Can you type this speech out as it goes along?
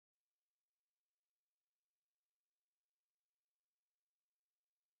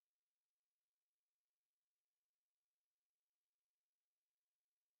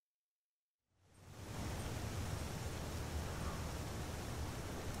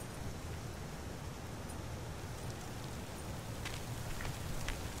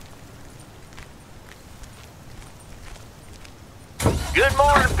Good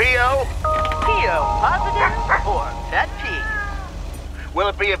morning, P.O. P.O. positive or pet peeve? Will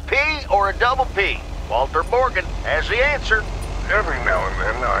it be a P or a double P? Walter Morgan has the answer. Every now and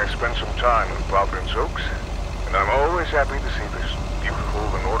then I spend some time in Providence Oaks, and I'm always happy to see this beautiful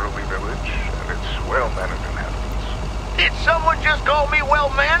and orderly village and its well-mannered inhabitants. Did someone just call me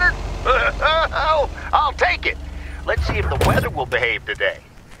well-mannered? Oh, I'll take it. Let's see if the weather will behave today.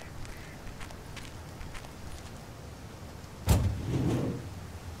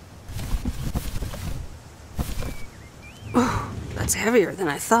 Oh, that's heavier than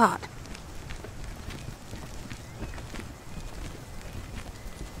I thought.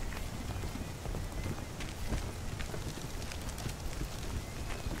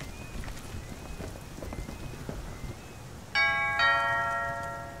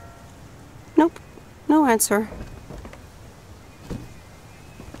 Nope, no answer.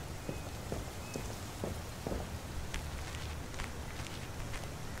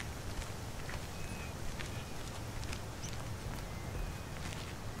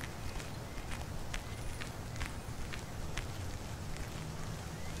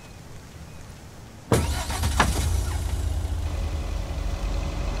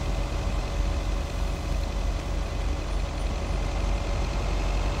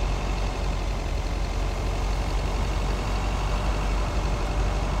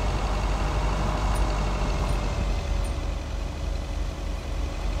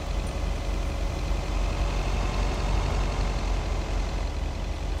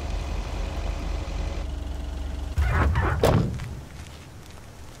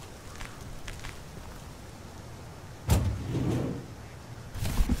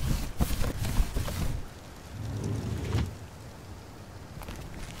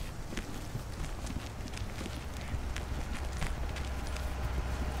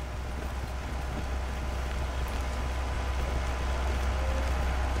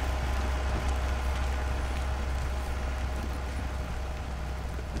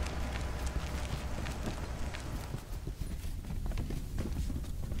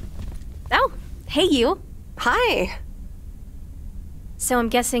 Oh, hey you. Hi. So I'm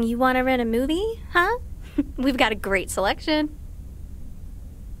guessing you want to rent a movie, huh? We've got a great selection.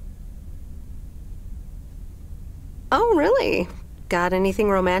 Oh, really? Got anything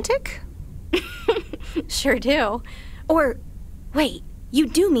romantic? Sure do. Or, wait, you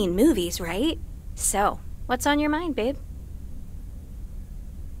do mean movies, right? So, what's on your mind, babe?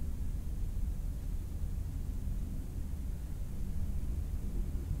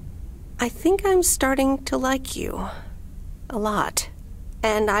 I think I'm starting to like you. A lot.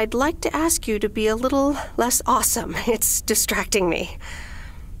 And I'd like to ask you to be a little less awesome. It's distracting me.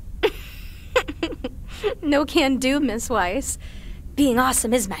 No can do, Miss Weiss. Being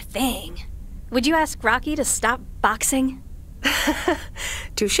awesome is my thing. Would you ask Rocky to stop boxing?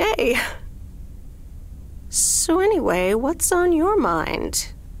 Touché. So anyway, what's on your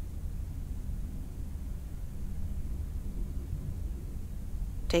mind?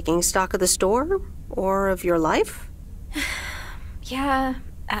 Taking stock of the store? Or of your life? Yeah,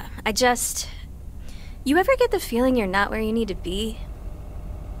 You ever get the feeling you're not where you need to be?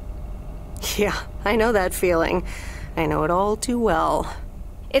 Yeah, I know that feeling. I know it all too well.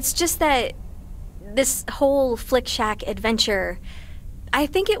 It's just that this whole Flick Shack adventure, I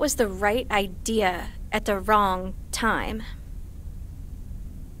think it was the right idea at the wrong time.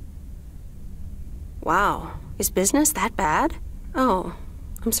 Wow, is business that bad? Oh,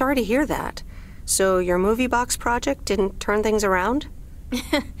 I'm sorry to hear that. So your movie box project didn't turn things around?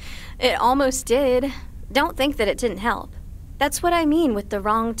 It almost did. Don't think that it didn't help. That's what I mean with the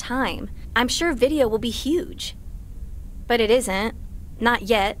wrong time. I'm sure video will be huge. But it isn't. Not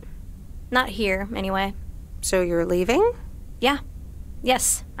yet. Not here, anyway. So you're leaving? Yeah.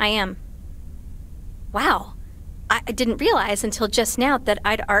 Yes, I am. Wow. I didn't realize until just now that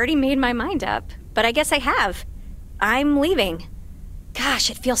I'd already made my mind up. But I guess I have. I'm leaving. Gosh,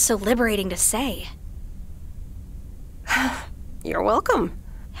 it feels so liberating to say. You're welcome.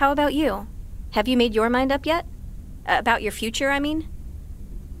 How about you? Have you made your mind up yet? About your future, I mean?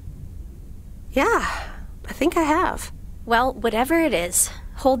 Yeah, I think I have. Well, whatever it is,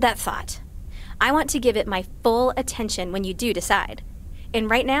 hold that thought. I want to give it my full attention when you do decide. And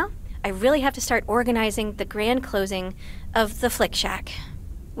right now, I really have to start organizing the grand closing of the Flick Shack.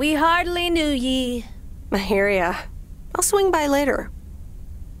 We hardly knew ye. I hear ya. I'll swing by later.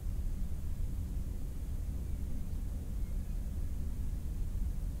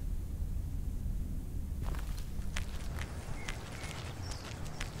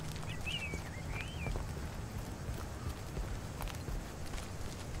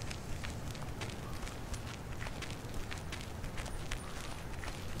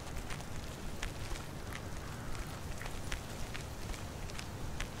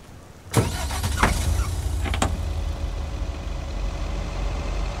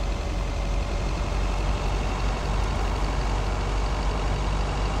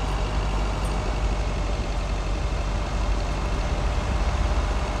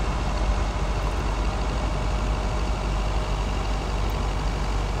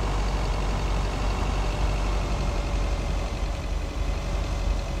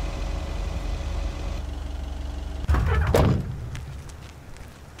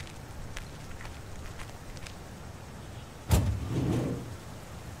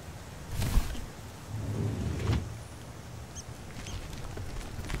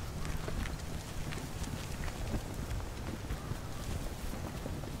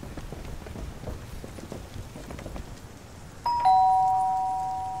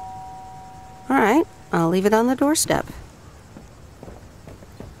 leave it on the doorstep.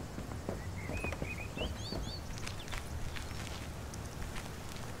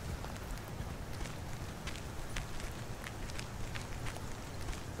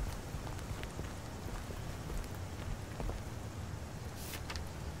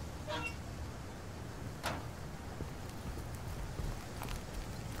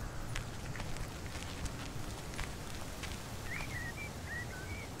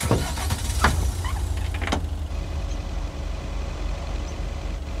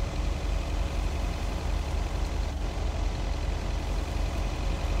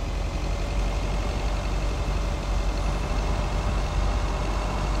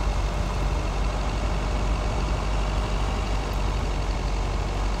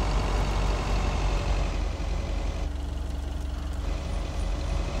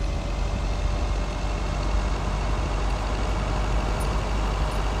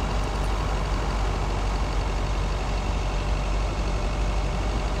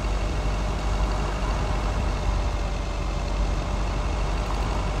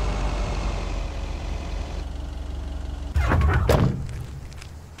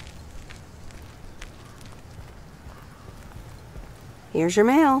 Here's your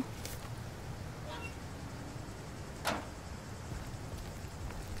mail.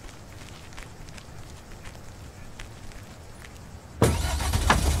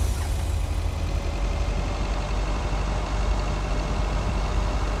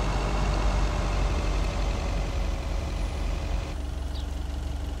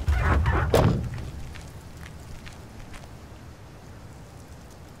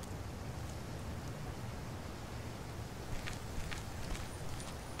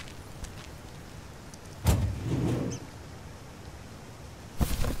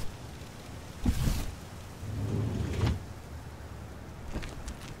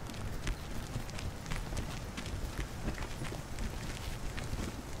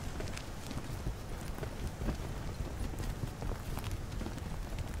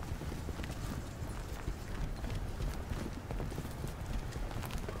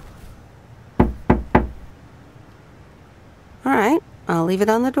 All right, I'll leave it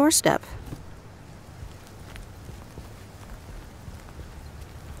on the doorstep.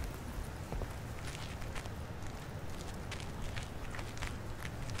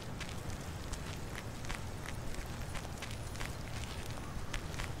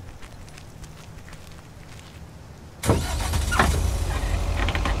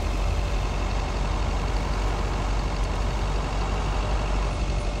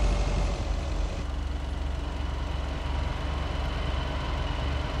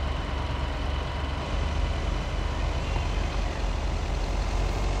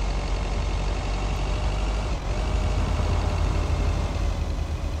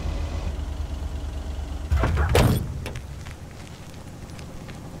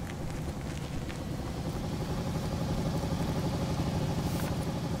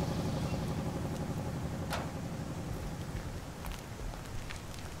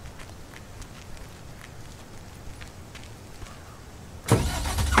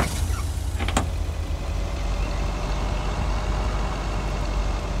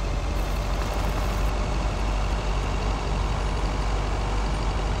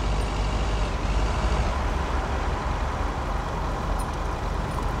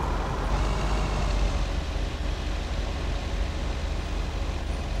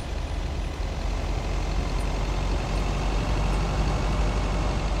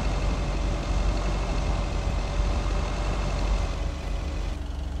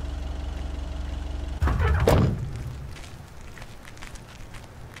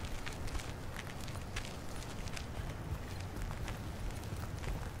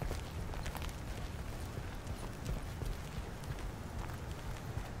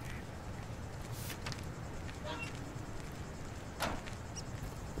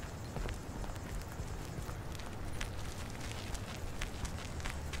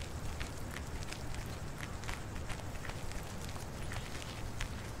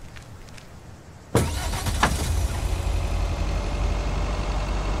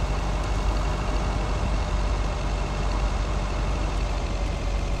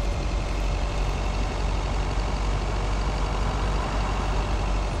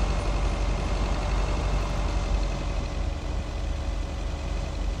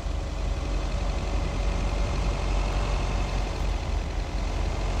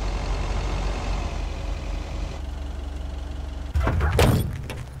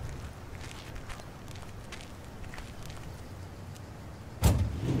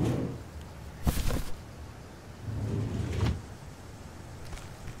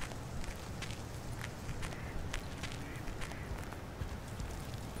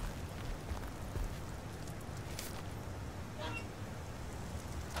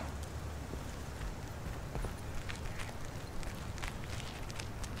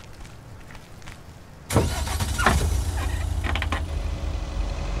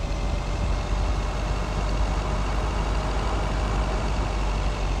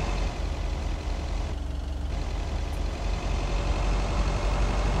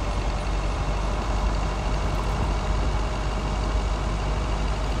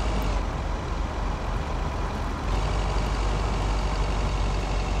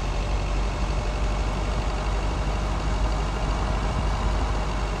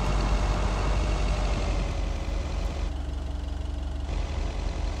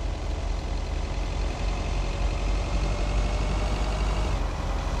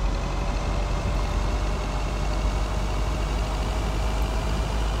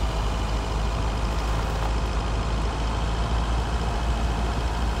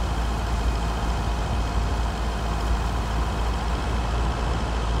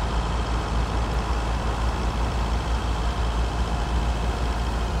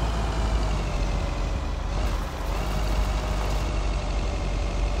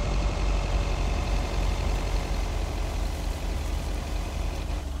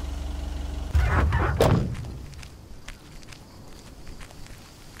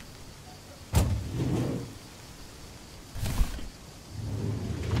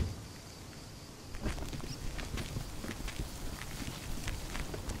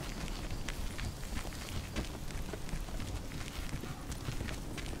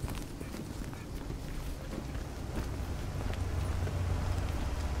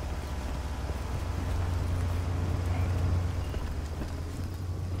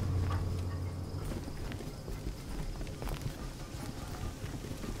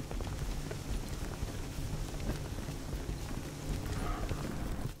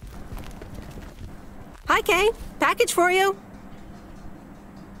 Hi, Kay. Package for you.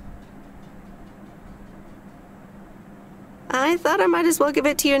 I thought I might as well give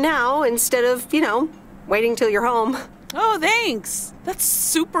it to you now instead of, waiting till you're home. Oh, thanks. That's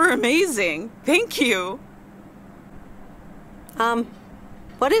super amazing. Thank you.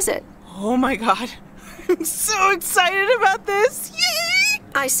 What is it? Oh my god. I'm so excited about this. Yay!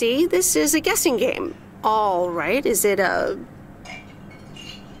 I see. This is a guessing game. All right. Is it a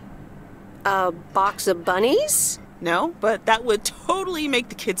box of bunnies? No, but that would totally make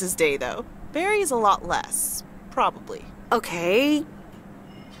the kids' day, though. Barry's a lot less. Probably. Okay.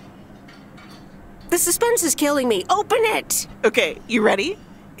 The suspense is killing me. Open it! Okay, you ready?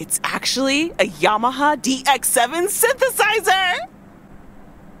 It's actually a Yamaha DX7 synthesizer!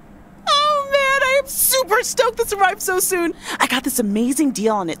 Oh man, I am super stoked this arrived so soon. I got this amazing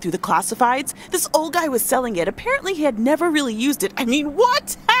deal on it through the classifieds. This old guy was selling it. Apparently he had never really used it. I mean,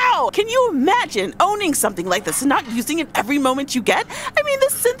 what? How? Can you imagine owning something like this and not using it every moment you get? I mean,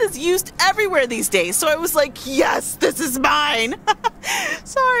 this synth is used everywhere these days, so I was like, yes, this is mine.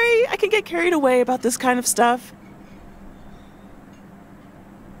 Sorry, I can get carried away about this kind of stuff.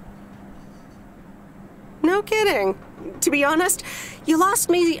 No kidding. To be honest, you lost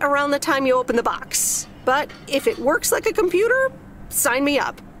me around the time you opened the box. But if it works like a computer, sign me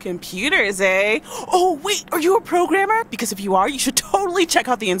up. Computers, eh? Oh, wait, are you a programmer? Because if you are, you should totally check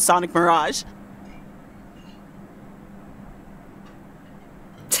out the Ensoniq Mirage.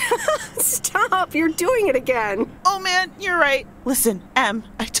 Stop, you're doing it again. Oh man, you're right. Listen, Em,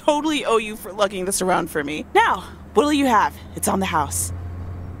 I totally owe you for lugging this around for me. Now, what'll you have? It's on the house.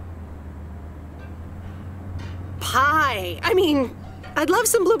 Pie. I mean, I'd love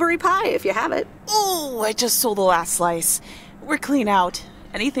some blueberry pie if you have it. Oh, I just sold the last slice. We're clean out.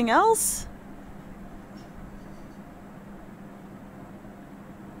 Anything else?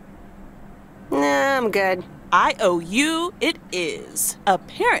 Nah, I'm good. I owe you, it is.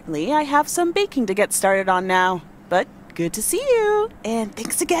 Apparently, I have some baking to get started on now. But good to see you, and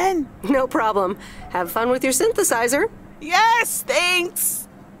thanks again. No problem. Have fun with your synthesizer. Yes, thanks.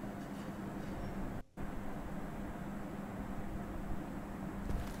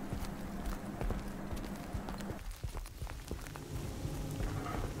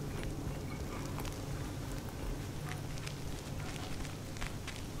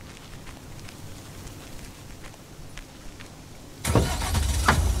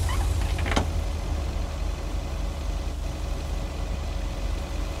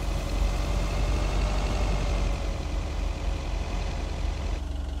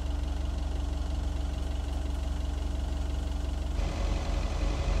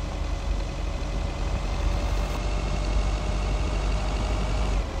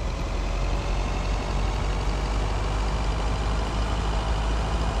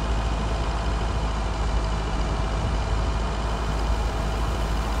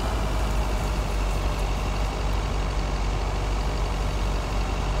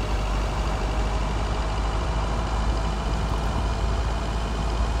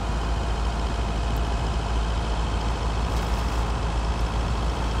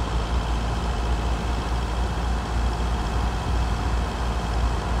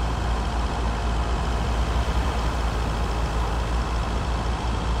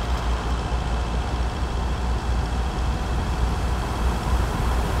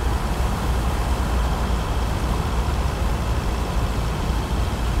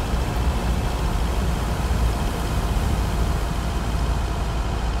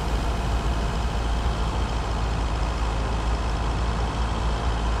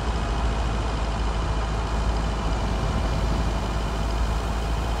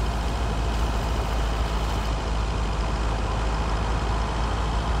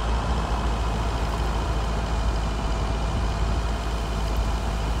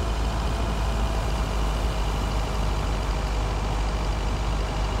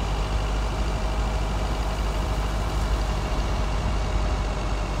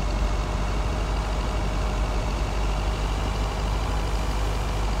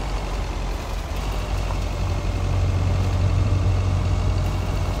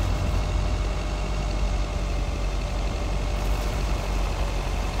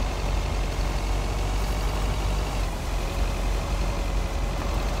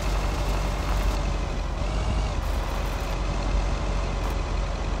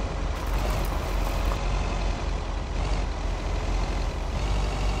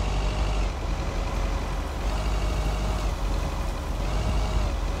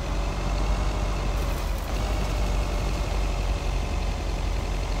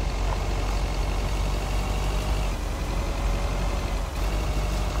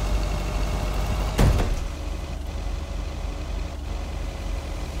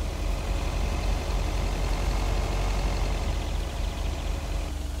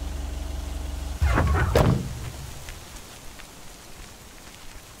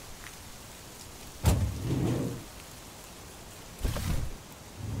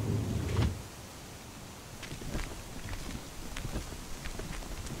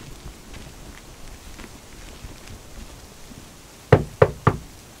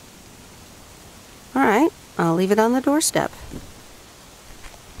 I'll leave it on the doorstep.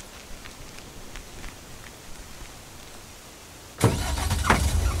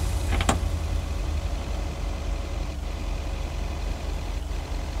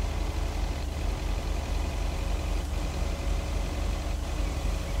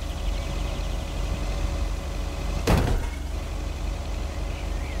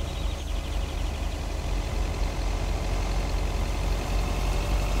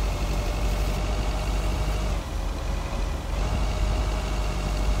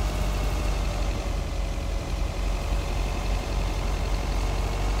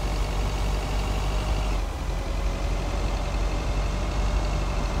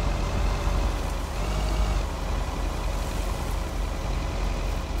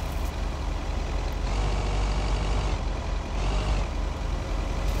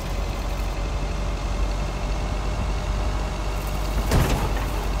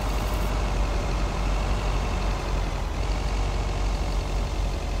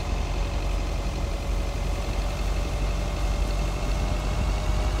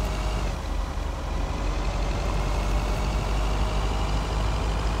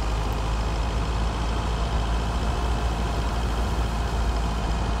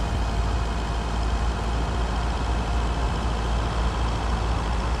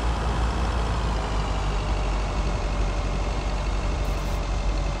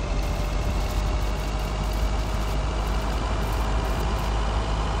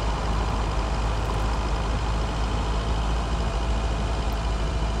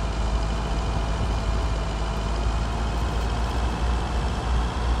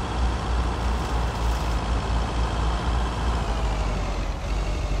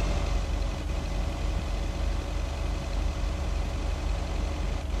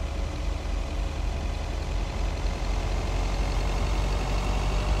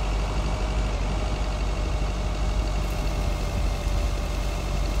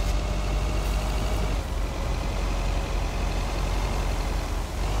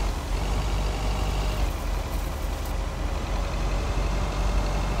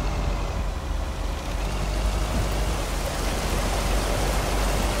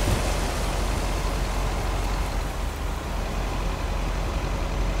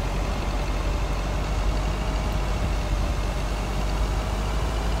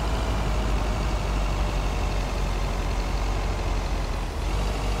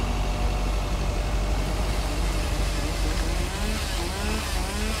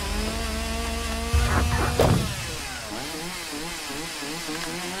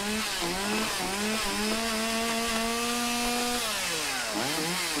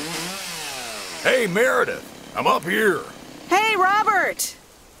 Hey, Meredith, I'm up here. Hey, Robert!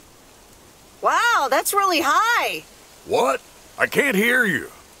 Wow, that's really high. What? I can't hear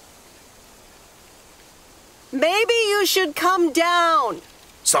you. Maybe you should come down.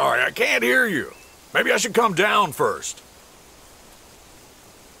 Sorry, I can't hear you. Maybe I should come down first.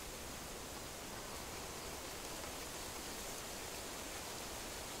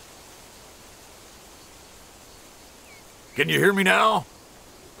 Can you hear me now?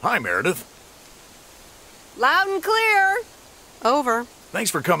 Hi, Meredith. Loud and clear. Over. Thanks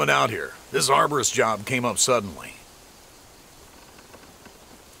for coming out here. This arborist job came up suddenly.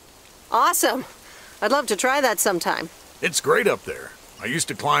 Awesome. I'd love to try that sometime. It's great up there. I used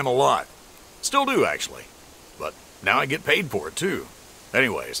to climb a lot. Still do, actually. But now I get paid for it, too.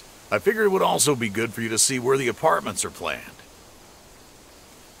 Anyways, I figured it would also be good for you to see where the apartments are planned.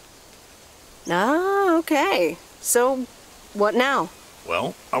 Ah, okay. So, what now?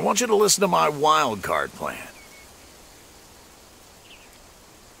 Well, I want you to listen to my wild card plan.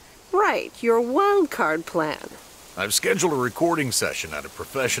 Right, your wild card plan. I've scheduled a recording session at a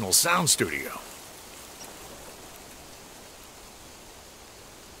professional sound studio.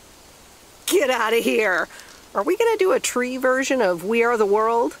 Get out of here. Are we gonna do a tree version of We Are the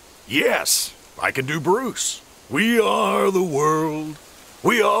World? Yes, I can do Bruce. We are the world.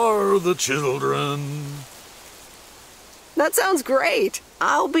 We are the children. That sounds great.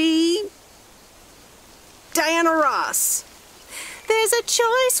 I'll be Diana Ross. There's a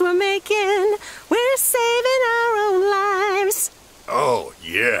choice we're making. We're saving our own lives. Oh,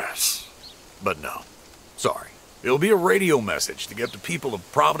 yes. But no. Sorry. It'll be a radio message to get the people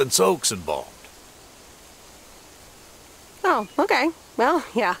of Providence Oaks involved. Oh, okay. Well,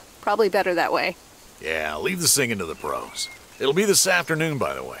 yeah, probably better that way. Yeah, leave the singing to the pros. It'll be this afternoon,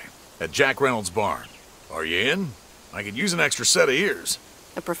 by the way, at Jack Reynolds' barn. Are you in? I could use an extra set of ears.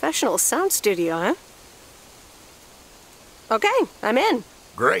 A professional sound studio, huh? Okay, I'm in.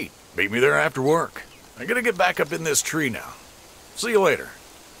 Great. Meet me there after work. I gotta get back up in this tree now. See you later.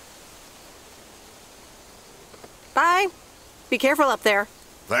 Bye. Be careful up there.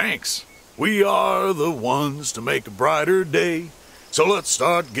 Thanks. We are the ones to make a brighter day, so let's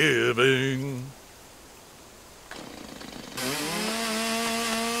start giving.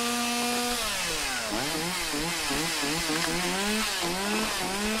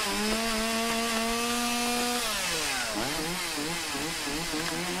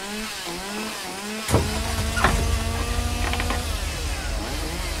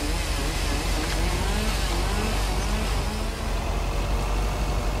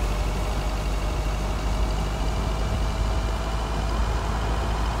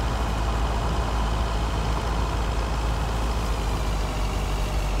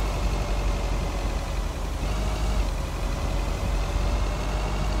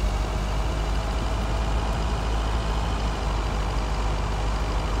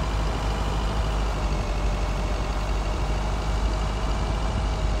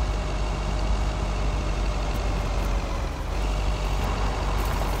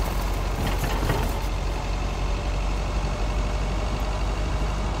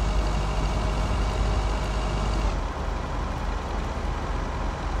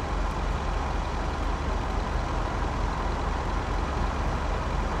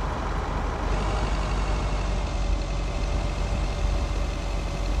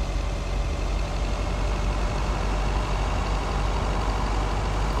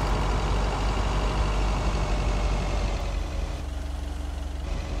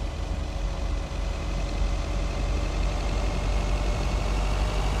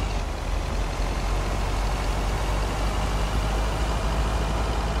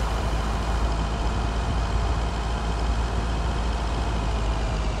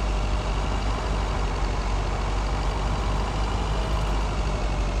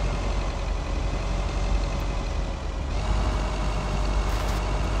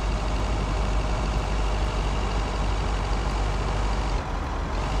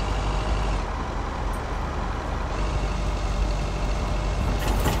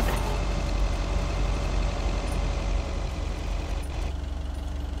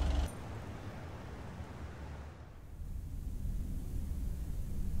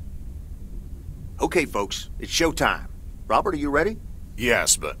 Okay, folks, it's showtime. Robert, are you ready?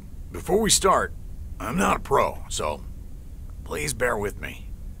 Yes, but before we start, I'm not a pro, so please bear with me.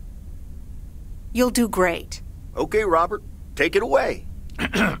 You'll do great. Okay, Robert, take it away.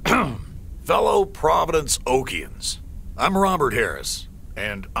 Fellow Providence Okians, I'm Robert Harris,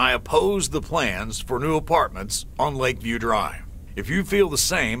 and I oppose the plans for new apartments on Lakeview Drive. If you feel the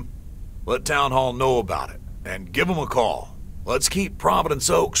same, let Town Hall know about it, and give them a call. Let's keep Providence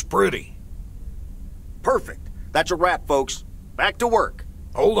Oaks pretty. Perfect. That's a wrap, folks. Back to work.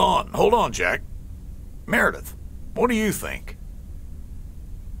 Hold on, Jack. Meredith, what do you think?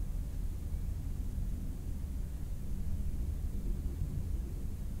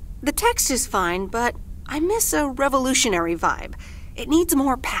 The text is fine, but I miss a revolutionary vibe. It needs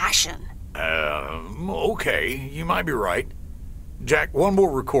more passion. Okay, you might be right. Jack, one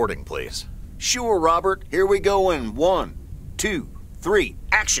more recording, please. Sure, Robert. Here we go in 1, 2, 3,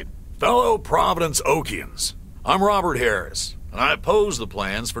 action. Fellow Providence Okians, I'm Robert Harris, and I oppose the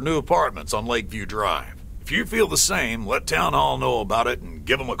plans for new apartments on Lakeview Drive. If you feel the same, let Town Hall know about it and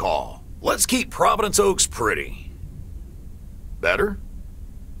give them a call. Let's keep Providence Oaks pretty. Better?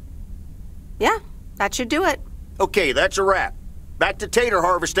 Yeah, that should do it. Okay, that's a wrap. Back to tater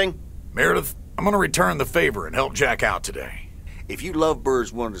harvesting. Meredith, I'm going to return the favor and help Jack out today. If you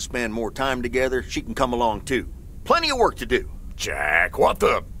lovebirds wanted to spend more time together, she can come along too. Plenty of work to do. Jack, what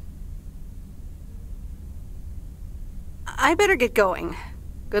the... I better get going.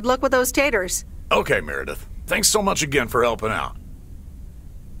 Good luck with those taters. Okay, Meredith. Thanks so much again for helping out.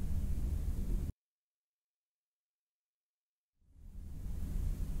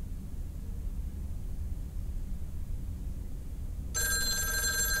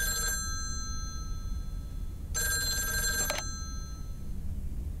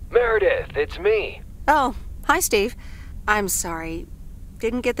 Meredith, it's me. Oh, hi, Steve. I'm sorry.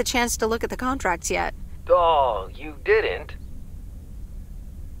 Didn't get the chance to look at the contracts yet. Oh, you didn't?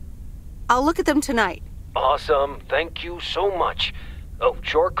 I'll look at them tonight. Awesome. Thank you so much. Oh,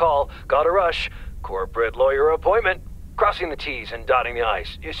 short call. Gotta rush. Corporate lawyer appointment. Crossing the T's and dotting the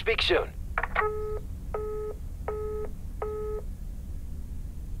I's. You speak soon.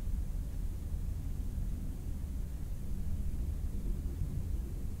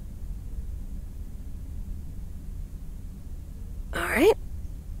 All right.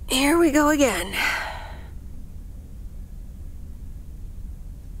 Here we go again.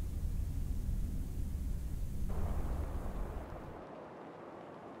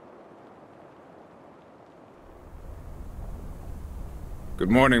 Good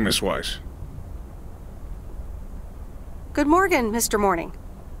morning, Miss Weiss. Good morning, Mr. Morning.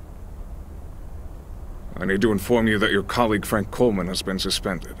 I need to inform you that your colleague Frank Coleman has been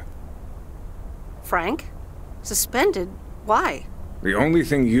suspended. Frank? Suspended? Why? The only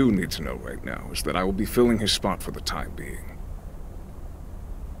thing you need to know right now is that I will be filling his spot for the time being.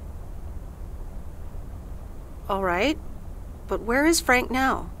 All right. But where is Frank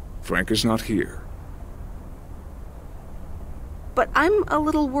now? Frank is not here. But I'm a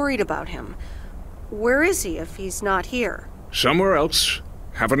little worried about him. Where is he if he's not here? Somewhere else.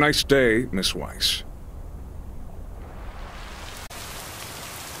 Have a nice day, Miss Weiss.